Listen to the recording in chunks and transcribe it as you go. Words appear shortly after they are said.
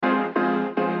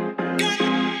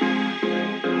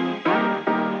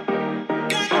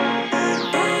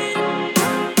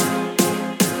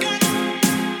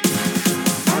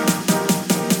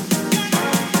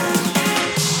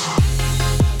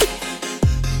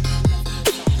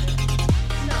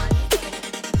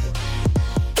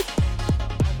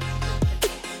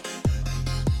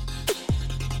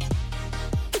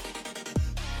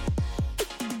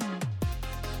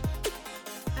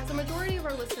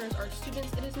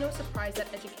no surprise that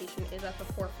education is at the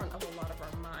forefront of a lot of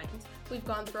our minds. We've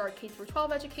gone through our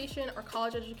K-12 education, our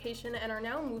college education, and are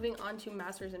now moving on to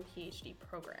master's and PhD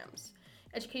programs.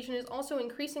 Education is also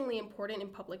increasingly important in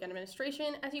public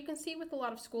administration, as you can see with a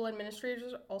lot of school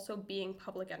administrators also being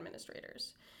public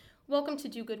administrators. Welcome to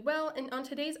Do Good Well, and on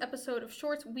today's episode of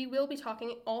Shorts, we will be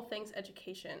talking all things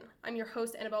education. I'm your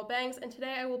host, Annabelle Bangs, and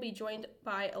today I will be joined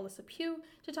by Alyssa Pugh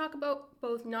to talk about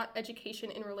both not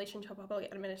education in relation to public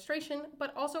administration,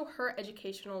 but also her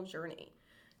educational journey.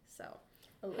 So,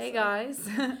 Alyssa. Hey guys,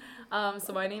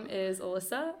 so my name is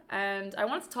Alyssa, and I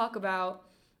wanted to talk about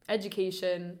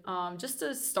education. Just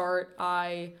to start,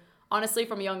 I honestly,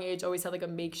 from a young age, always had like a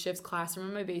makeshift classroom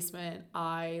in my basement.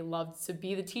 I loved to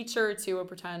be the teacher to a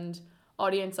pretend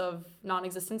audience of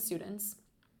non-existent students.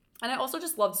 And I also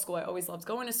just loved school. I always loved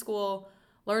going to school,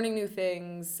 learning new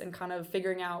things, and kind of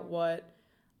figuring out what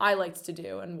I liked to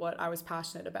do and what I was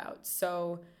passionate about.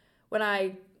 So when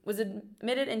I was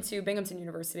admitted into Binghamton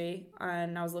University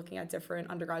and I was looking at different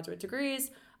undergraduate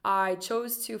degrees, I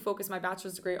chose to focus my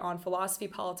bachelor's degree on philosophy,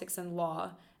 politics, and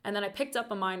law. And then I picked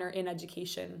up a minor in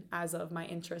education as of my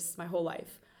interests my whole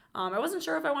life. I wasn't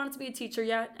sure if I wanted to be a teacher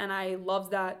yet, and I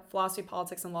loved that philosophy,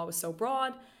 politics, and law was so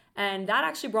broad. And that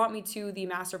actually brought me to the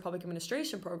Master of Public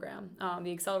Administration program,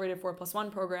 the Accelerated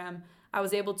 4+1 program. I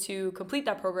was able to complete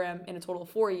that program in a total of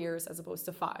 4 years as opposed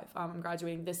to 5. I'm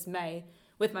graduating this May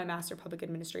with my Master of Public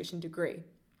Administration degree.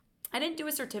 I didn't do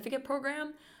a certificate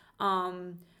program.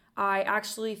 I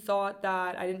actually thought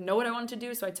that I didn't know what I wanted to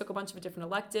do, so I took a bunch of different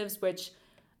electives, which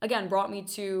again brought me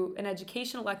to an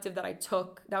education elective that I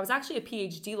took that was actually a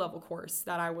PhD level course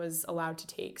that I was allowed to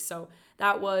take. So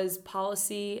that was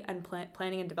policy and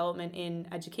planning and development in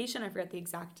education. I forget the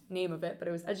exact name of it, but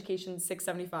it was Education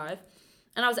 675.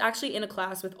 And I was actually in a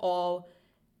class with all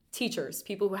teachers,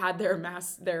 people who had their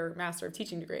Master of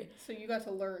Teaching degree. So you got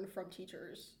to learn from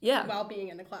teachers while being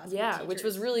in the class. Yeah, which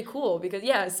was really cool because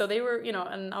so they were,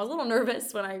 and I was a little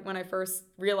nervous when I first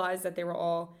realized that they were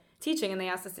all teaching, and they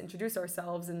asked us to introduce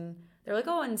ourselves, and they're like,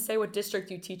 oh, and say what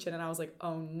district you teach in, and I was like,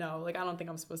 oh no, like I don't think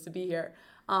I'm supposed to be here.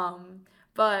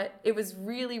 But it was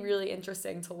really, really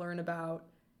interesting to learn about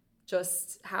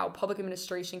just how public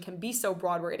administration can be so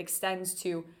broad, where it extends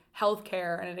to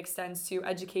healthcare and it extends to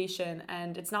education,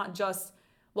 and it's not just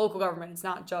local government, it's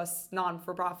not just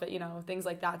non-for-profit, things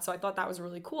like that. So I thought that was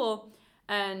really cool.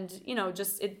 And,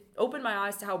 just it opened my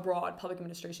eyes to how broad public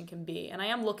administration can be. And I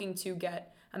am looking to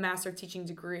get a Master of Teaching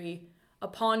degree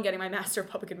upon getting my Master of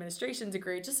Public Administration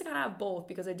degree, just to kind of have both,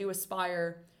 because I do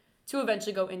aspire to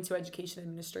eventually go into education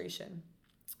administration.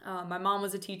 My mom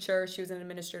was a teacher. She was an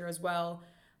administrator as well.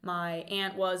 My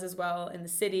aunt was as well in the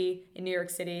city, in New York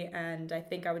City. And I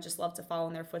think I would just love to follow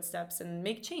in their footsteps and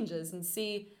make changes and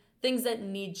see things that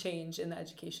need change in the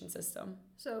education system.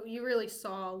 So you really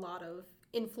saw a lot of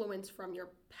influence from your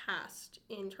past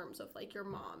in terms of like your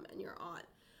mom and your aunt.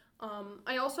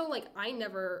 I also I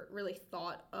never really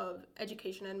thought of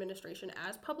education administration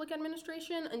as public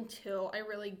administration until I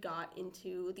really got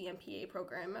into the MPA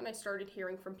program and I started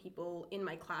hearing from people in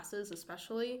my classes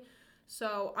especially.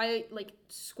 So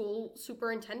school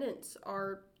superintendents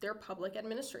they're public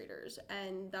administrators,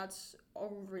 and that's a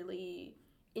really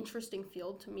interesting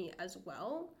field to me as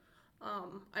well.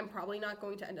 I'm probably not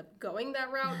going to end up going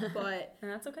that route, but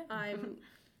that's okay. I'm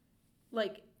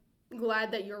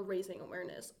glad that you're raising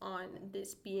awareness on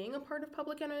this being a part of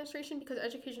public administration, because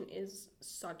education is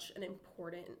such an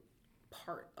important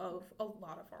part of a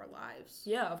lot of our lives.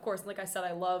 Yeah, of course. Like I said,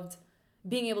 I loved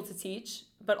being able to teach,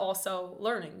 but also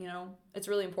learning, it's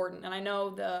really important. And I know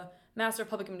the Master of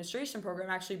Public Administration program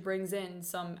actually brings in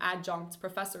some adjunct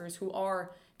professors who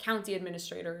are county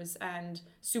administrators and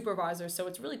supervisors. So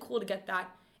it's really cool to get that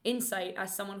insight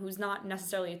as someone who's not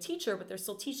necessarily a teacher, but they're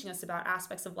still teaching us about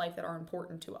aspects of life that are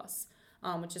important to us,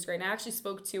 which is great. And I actually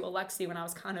spoke to Alexi when I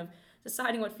was kind of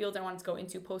deciding what field I wanted to go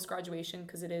into post-graduation,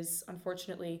 because it is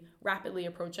unfortunately rapidly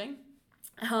approaching.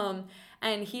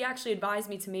 And he actually advised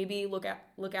me to maybe look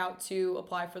out to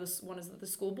apply for one of the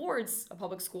school boards, a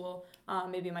public school,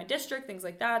 maybe in my district, things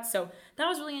like that. So that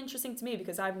was really interesting to me,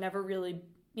 because I've never really,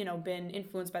 been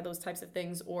influenced by those types of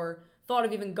things or thought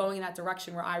of even going in that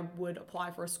direction where I would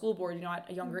apply for a school board, at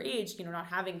a younger age, not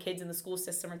having kids in the school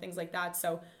system or things like that.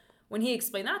 So when he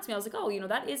explained that to me, I was like, oh,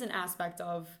 that is an aspect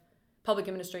of public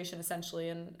administration essentially,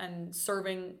 and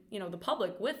serving, the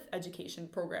public with education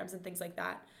programs and things like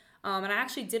that. And I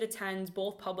actually did attend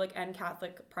both public and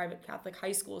private Catholic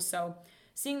high schools. So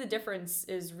seeing the difference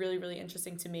is really, really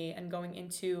interesting to me. And going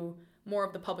into more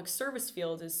of the public service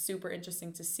field is super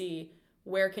interesting to see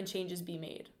where can changes be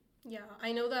made. Yeah,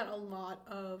 I know that a lot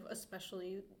of,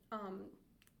 especially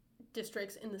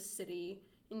districts in the city,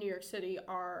 in New York City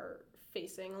are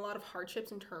facing a lot of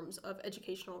hardships in terms of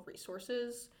educational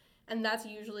resources. And that's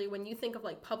usually when you think of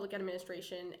like public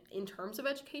administration in terms of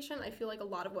education, I feel like a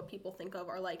lot of what people think of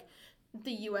are like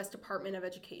the US Department of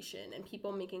Education and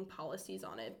people making policies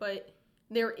on it. But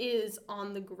there is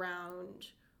on the ground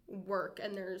work,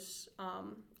 and there's,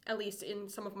 at least in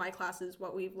some of my classes,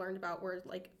 what we've learned about were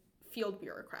like field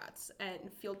bureaucrats and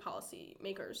field policy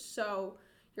makers. So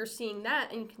you're seeing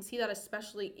that, and you can see that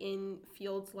especially in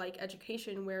fields like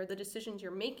education, where the decisions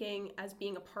you're making as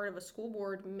being a part of a school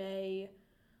board may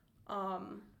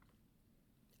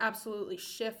absolutely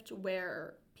shift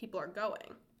where people are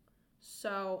going.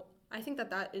 So I think that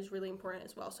that is really important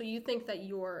as well. So you think that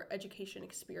your education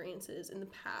experiences in the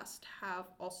past have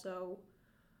also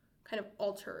kind of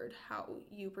altered how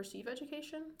you perceive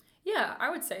education? Yeah, I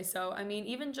would say so. I mean,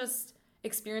 even just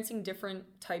experiencing different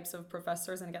types of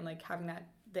professors, and again, like having that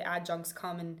the adjuncts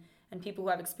come and people who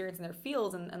have experience in their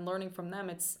fields, and learning from them,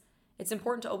 it's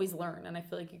important to always learn. And I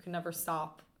feel like you can never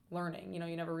stop learning.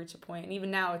 You never reach a point. And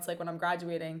even now, it's like when I'm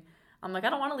graduating, I'm like, I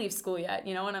don't want to leave school yet,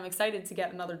 and I'm excited to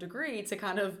get another degree to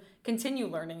kind of continue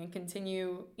learning and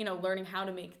continue, learning how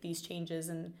to make these changes.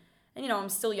 And I'm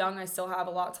still young. I still have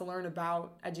a lot to learn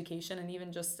about education and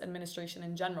even just administration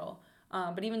in general.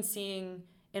 But even seeing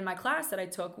in my class that I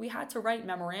took, we had to write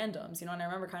memorandums, and I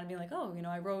remember kind of being like, oh,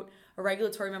 I wrote a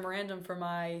regulatory memorandum for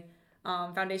my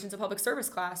Foundations of Public Service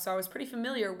class. So I was pretty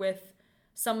familiar with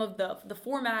some of the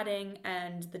formatting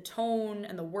and the tone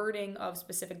and the wording of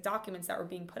specific documents that were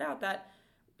being put out that,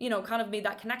 kind of made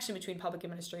that connection between public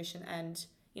administration and,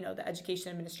 the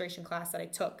education administration class that I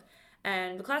took.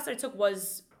 And the class that I took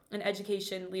was an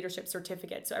education leadership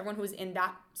certificate. So everyone who was in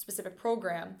that specific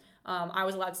program, I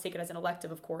was allowed to take it as an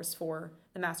elective, of course, for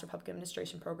the Master of Public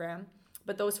Administration program.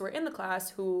 But those who were in the class,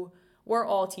 who were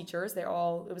all teachers, it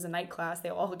was a night class, they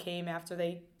all came after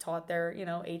they taught their,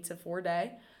 8 to 4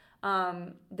 day.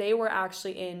 They were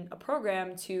actually in a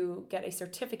program to get a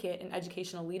certificate in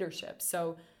educational leadership.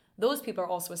 So those people are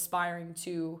also aspiring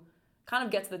to kind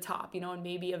of get to the top, and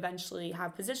maybe eventually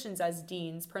have positions as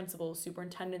deans, principals,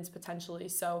 superintendents potentially.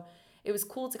 So it was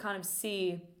cool to kind of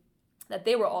see that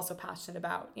they were also passionate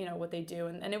about, what they do.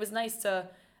 And it was nice to,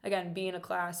 again, be in a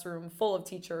classroom full of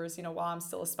teachers, while I'm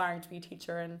still aspiring to be a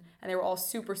teacher. And they were all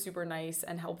super, super nice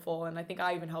and helpful. And I think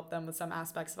I even helped them with some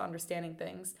aspects of understanding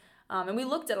things. And we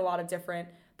looked at a lot of different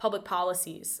public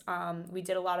policies. We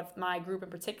did a lot of, my group in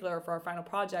particular, for our final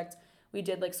project, we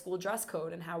did like school dress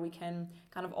code and how we can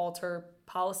kind of alter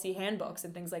policy handbooks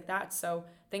and things like that. So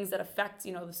things that affect,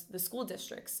 the school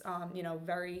districts,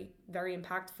 very, very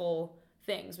impactful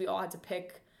things. We all had to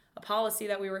pick a policy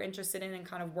that we were interested in and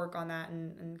kind of work on that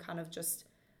and kind of just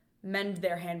mend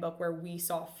their handbook where we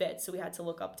saw fit. So we had to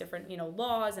look up different,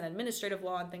 laws and administrative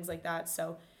law and things like that.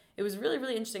 So it was really,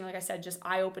 really interesting. Like I said, just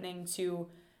eye-opening to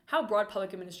how broad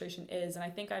public administration is. And I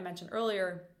think I mentioned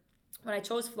earlier, when I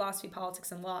chose philosophy,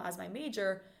 politics, and law as my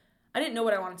major, I didn't know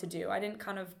what I wanted to do. I didn't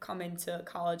kind of come into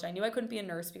college. I knew I couldn't be a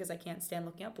nurse because I can't stand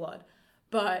looking at blood.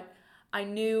 But I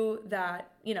knew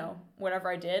that, whatever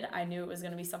I did, I knew it was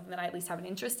going to be something that I at least have an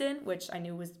interest in, which I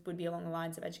knew would be along the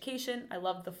lines of education. I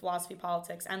loved the philosophy,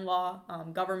 politics, and law,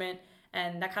 government,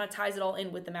 and that kind of ties it all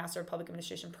in with the Master of Public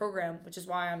Administration program, which is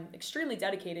why I'm extremely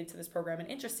dedicated to this program and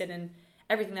interested in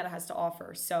everything that it has to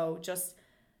offer. So just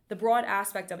the broad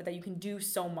aspect of it, that you can do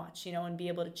so much, and be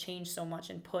able to change so much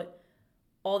and put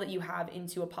all that you have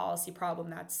into a policy problem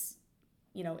that's,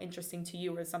 interesting to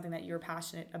you or something that you're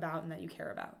passionate about and that you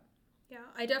care about. Yeah,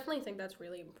 I definitely think that's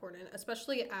really important,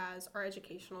 especially as our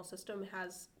educational system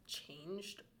has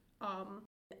changed.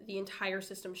 The entire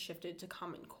system shifted to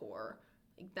Common Core.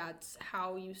 Like, that's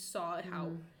how you saw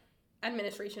how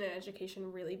administration and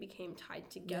education really became tied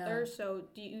together. Yeah. So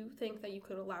do you think that you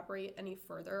could elaborate any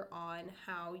further on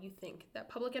how you think that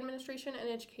public administration and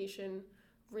education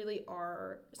really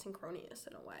are synchronous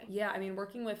in a way? Yeah, I mean,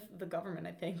 working with the government,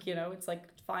 I think, it's like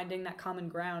finding that common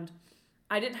ground.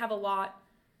 I didn't have a lot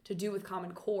to do with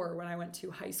Common Core when I went to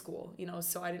high school,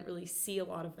 so I didn't really see a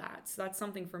lot of that. So that's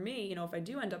something for me, if I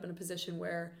do end up in a position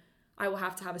where I will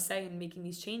have to have a say in making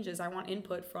these changes, I want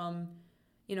input from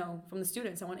the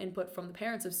students. I want input from the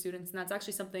parents of students. And that's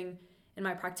actually something in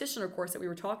my practitioner course that we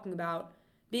were talking about,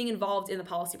 being involved in the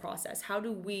policy process. How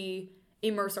do we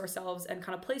immerse ourselves and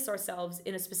kind of place ourselves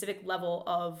in a specific level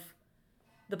of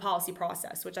the policy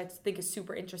process, which I think is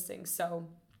super interesting. So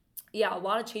yeah, a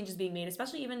lot of changes being made,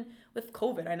 especially even with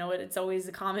COVID. I know it's always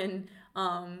a common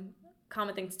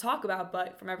thing to talk about,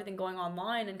 but from everything going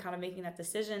online and kind of making that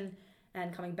decision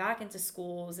and coming back into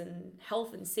schools and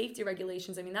health and safety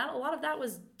regulations, I mean, that a lot of that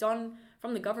was done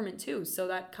from the government too. So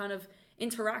that kind of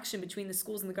interaction between the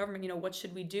schools and the government, what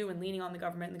should we do, and leaning on the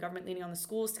government and the government leaning on the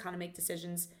schools to kind of make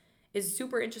decisions is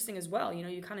super interesting as well.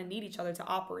 You kind of need each other to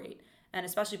operate, and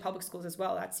especially public schools as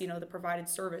well. That's, the provided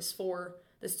service for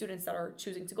the students that are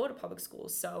choosing to go to public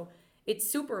schools. So it's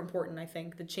super important, I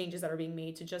think, the changes that are being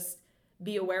made to just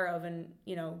be aware of and,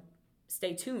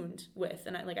 stay tuned with.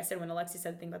 And like I said, when Alexi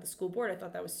said the thing about the school board, I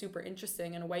thought that was super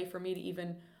interesting and a way for me to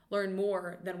even learn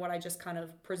more than what I just kind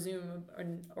of presume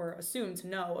or assume to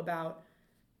know about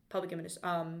public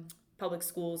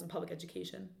schools and public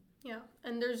education. Yeah,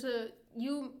 and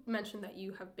you mentioned that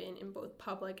you have been in both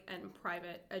public and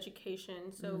private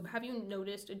education. So have you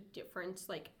noticed a difference,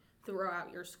 like,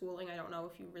 throughout your schooling? I don't know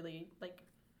if you really, like,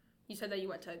 you said that you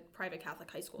went to private Catholic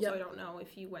high school, so I don't know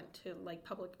if you went to, like,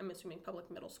 public, I'm assuming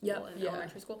public middle school and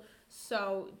elementary school.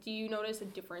 So do you notice a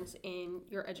difference in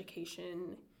your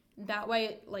education that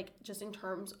way, like, just in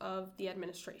terms of the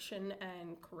administration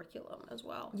and curriculum as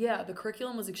well? Yeah, the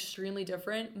curriculum was extremely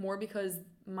different, more because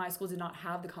my school did not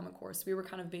have the Common Core. We were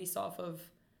kind of based off of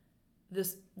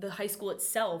the high school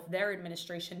itself. Their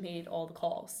administration made all the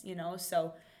calls,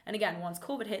 So, and again, once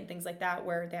COVID hit and things like that,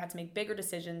 where they had to make bigger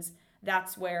decisions,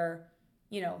 that's where,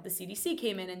 the CDC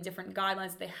came in and different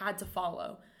guidelines they had to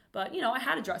follow. But, I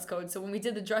had a dress code. So when we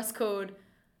did the dress code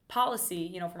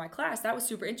policy, for my class, that was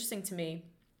super interesting to me,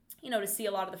 to see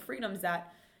a lot of the freedoms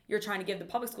that you're trying to give the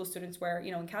public school students, where,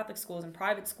 in Catholic schools and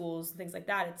private schools and things like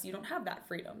that, you don't have that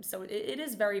freedom. So it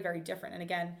is very, very different. And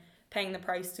again, paying the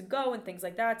price to go and things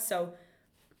like that. So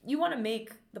you want to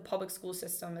make the public school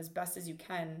system as best as you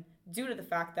can, due to the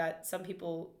fact that some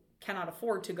people cannot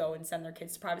afford to go and send their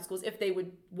kids to private schools if they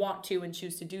would want to and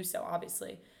choose to do so,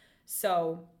 obviously.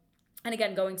 So, and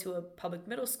again, going to a public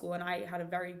middle school, and I had a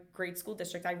very great school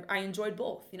district. I enjoyed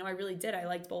both. I really did. I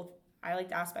liked both. I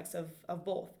liked aspects of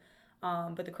both.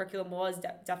 But the curriculum was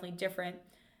definitely different.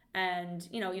 And,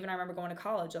 even I remember going to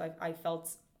college, I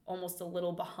felt almost a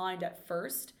little behind at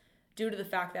first, due to the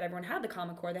fact that everyone had the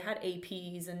Common Core. They had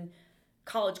APs and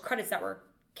college credits that were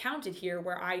counted here,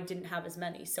 where I didn't have as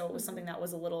many. So it was something that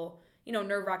was a little,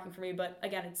 nerve-wracking for me. But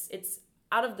again, it's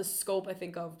out of the scope, I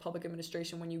think, of public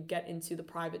administration when you get into the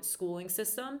private schooling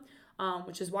system,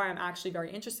 which is why I'm actually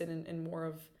very interested in more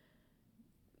of,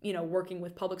 working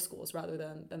with public schools rather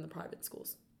than the private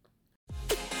schools.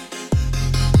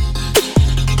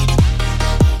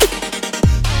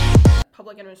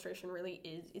 Public administration really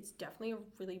it's definitely a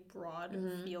really broad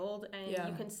field, and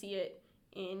you can see it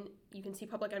you can see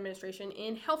public administration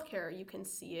in healthcare, you can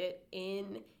see it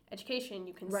in education,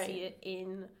 you can see it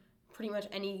in pretty much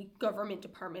any government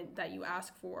department that you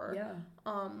ask for.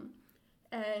 And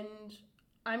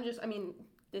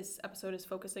this episode is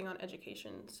focusing on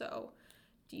education, so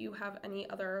do you have any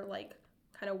other, like,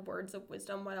 kind of words of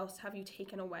wisdom? What else have you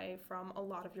taken away from a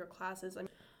lot of your classes?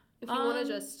 If you want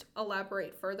to just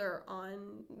elaborate further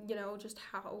on, just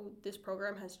how this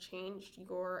program has changed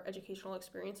your educational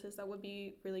experiences, that would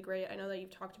be really great. I know that you've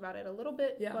talked about it a little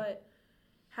bit, but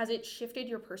has it shifted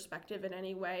your perspective in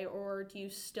any way, or do you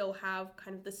still have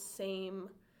kind of the same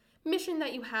mission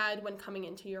that you had when coming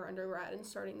into your undergrad and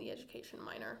starting the education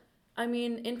minor?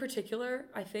 In particular,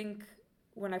 I think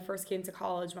when I first came to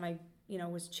college, when I,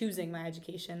 was choosing my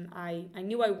education, I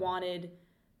knew I wanted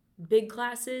big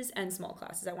classes and small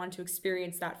classes. I wanted to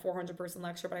experience that 400-person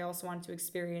lecture, but I also wanted to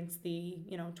experience the,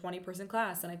 20-person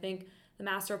class. And I think the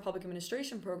Master of Public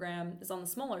Administration program is on the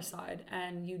smaller side,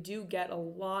 and you do get a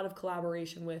lot of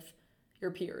collaboration with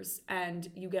your peers, and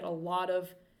you get a lot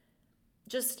of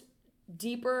just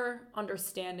deeper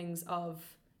understandings of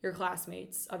your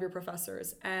classmates, of your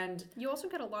professors. And you also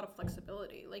get a lot of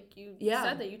flexibility. Like, you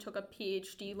said that you took a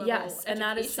PhD level education and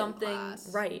that is something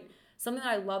class. Something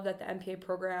that I love, that the MPA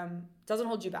program doesn't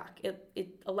hold you back.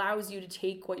 It allows you to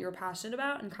take what you're passionate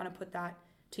about and kind of put that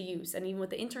to use. And even with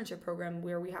the internship program,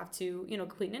 where we have to,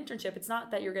 complete an internship, it's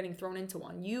not that you're getting thrown into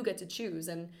one. You get to choose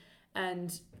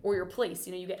or your place.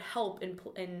 You get help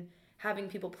in having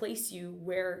people place you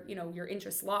where, your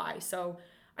interests lie. So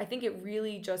I think it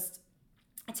really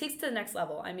it takes it to the next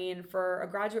level. For a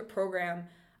graduate program,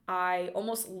 I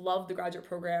almost loved the graduate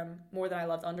program more than I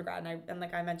loved undergrad. And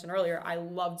like I mentioned earlier, I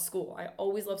loved school. I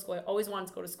always loved school. I always wanted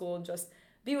to go to school and just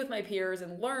be with my peers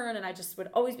and learn. And I just would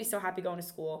always be so happy going to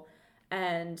school.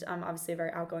 And I'm obviously a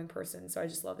very outgoing person, so I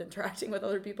just loved interacting with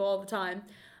other people all the time.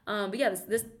 But yeah,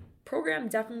 this program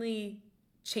definitely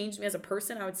changed me as a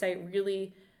person. I would say it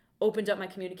really opened up my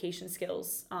communication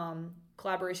skills,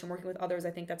 collaboration, working with others.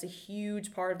 I think that's a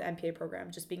huge part of the MPA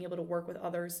program, just being able to work with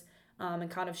others.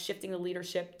 And kind of shifting the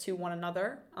leadership to one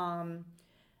another.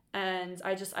 And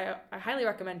I highly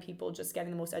recommend people just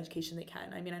getting the most education they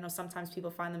can. I know sometimes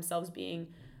people find themselves being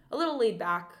a little laid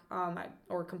back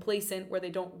or complacent, where they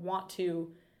don't want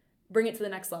to bring it to the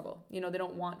next level. You know, they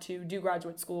don't want to do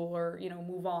graduate school or, you know,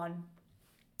 move on.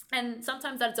 And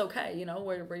sometimes that's okay, you know,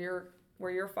 where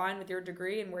you're fine with your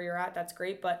degree and where you're at, that's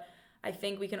great. But I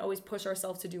think we can always push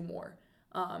ourselves to do more.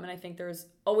 And I think there's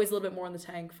always a little bit more in the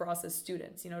tank for us as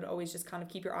students, you know, to always just kind of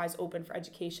keep your eyes open for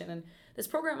education. And this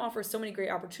program offers so many great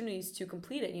opportunities to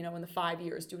complete it, you know, in the 5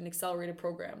 years, do an accelerated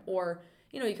program. Or,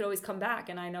 you know, you could always come back.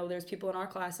 And I know there's people in our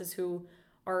classes who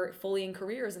are fully in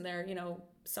careers and they're, you know,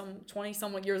 some 20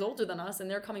 somewhat years older than us,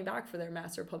 and they're coming back for their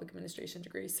Master of Public Administration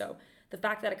degree. So the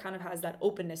fact that it kind of has that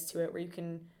openness to it where you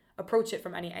can approach it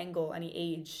from any angle, any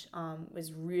age,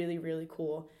 was really, really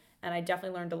cool. And I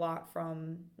definitely learned a lot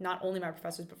from not only my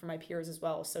professors, but from my peers as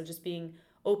well. So just being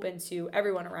open to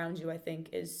everyone around you, I think,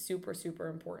 is super, super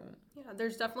important. Yeah,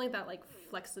 there's definitely that, like,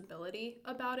 flexibility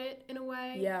about it in a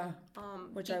way. Yeah,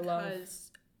 which I love.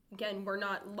 Because, again, we're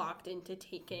not locked into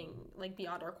taking, like,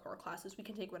 beyond our core classes. We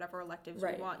can take whatever electives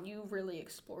Right. we want. You really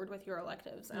explored with your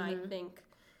electives. And I think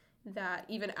that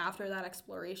even after that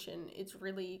exploration, it's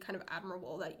really kind of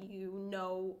admirable that you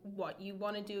know what you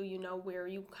want to do, you know where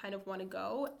you kind of want to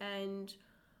go, and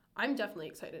I'm definitely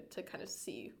excited to kind of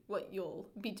see what you'll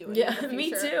be doing in the Me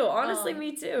future. too. Honestly,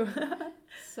 me too.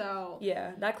 So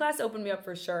Yeah, that class opened me up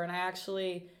for sure, and I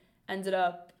actually ended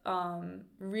up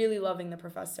really loving the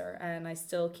professor, and I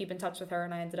still keep in touch with her,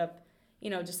 and I ended up,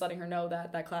 you know, just letting her know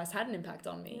that that class had an impact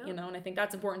on me, you know, and I think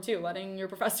that's important too, letting your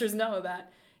professors know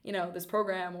that, you know, this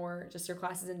program or just your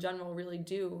classes in general really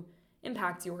do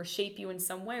impact you or shape you in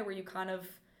some way where you kind of,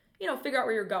 you know, figure out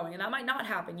where you're going. And that might not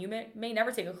happen. You may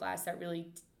never take a class that really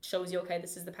shows you, okay,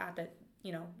 this is the path that,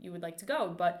 you know, you would like to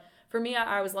go. But for me,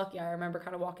 I was lucky. I remember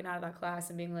kind of walking out of that class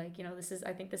and being like, you know,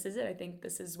 I think this is it. I think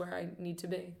this is where I need to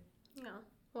be. yeah,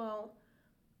 well,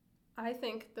 I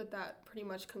think that pretty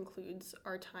much concludes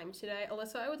our time today.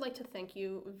 Alyssa, I would like to thank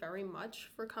you very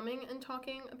much for coming and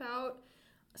talking about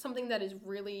something that is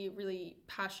really, really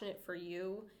passionate for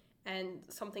you, and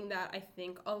something that I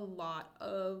think a lot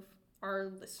of our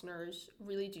listeners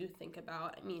really do think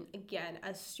about. I mean, again,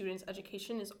 as students,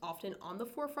 education is often on the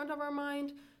forefront of our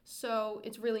mind, so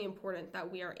it's really important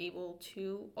that we are able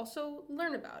to also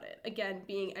learn about it. Again,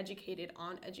 being educated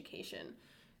on education.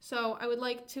 So I would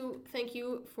like to thank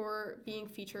you for being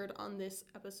featured on this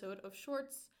episode of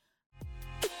Shorts.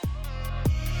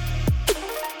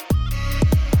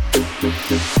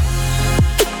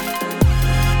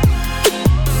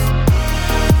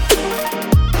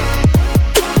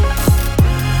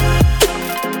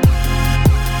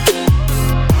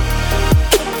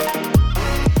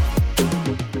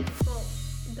 Well,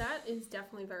 that is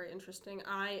definitely very interesting.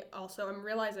 I'm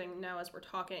realizing now as we're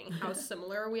talking how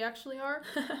similar we actually are,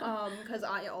 because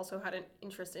I also had an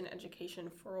interest in education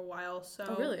for a while. So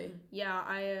Oh, really? yeah,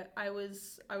 I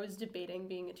was debating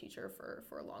being a teacher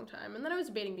for a long time, and then I was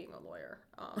debating being a lawyer,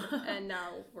 and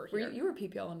now we're here. You were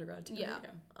PPL undergrad too. Yeah.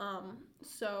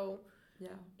 So Yeah.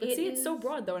 But It see, it's so is-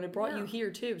 broad though, and it brought yeah. you here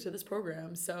too to this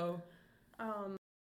program. So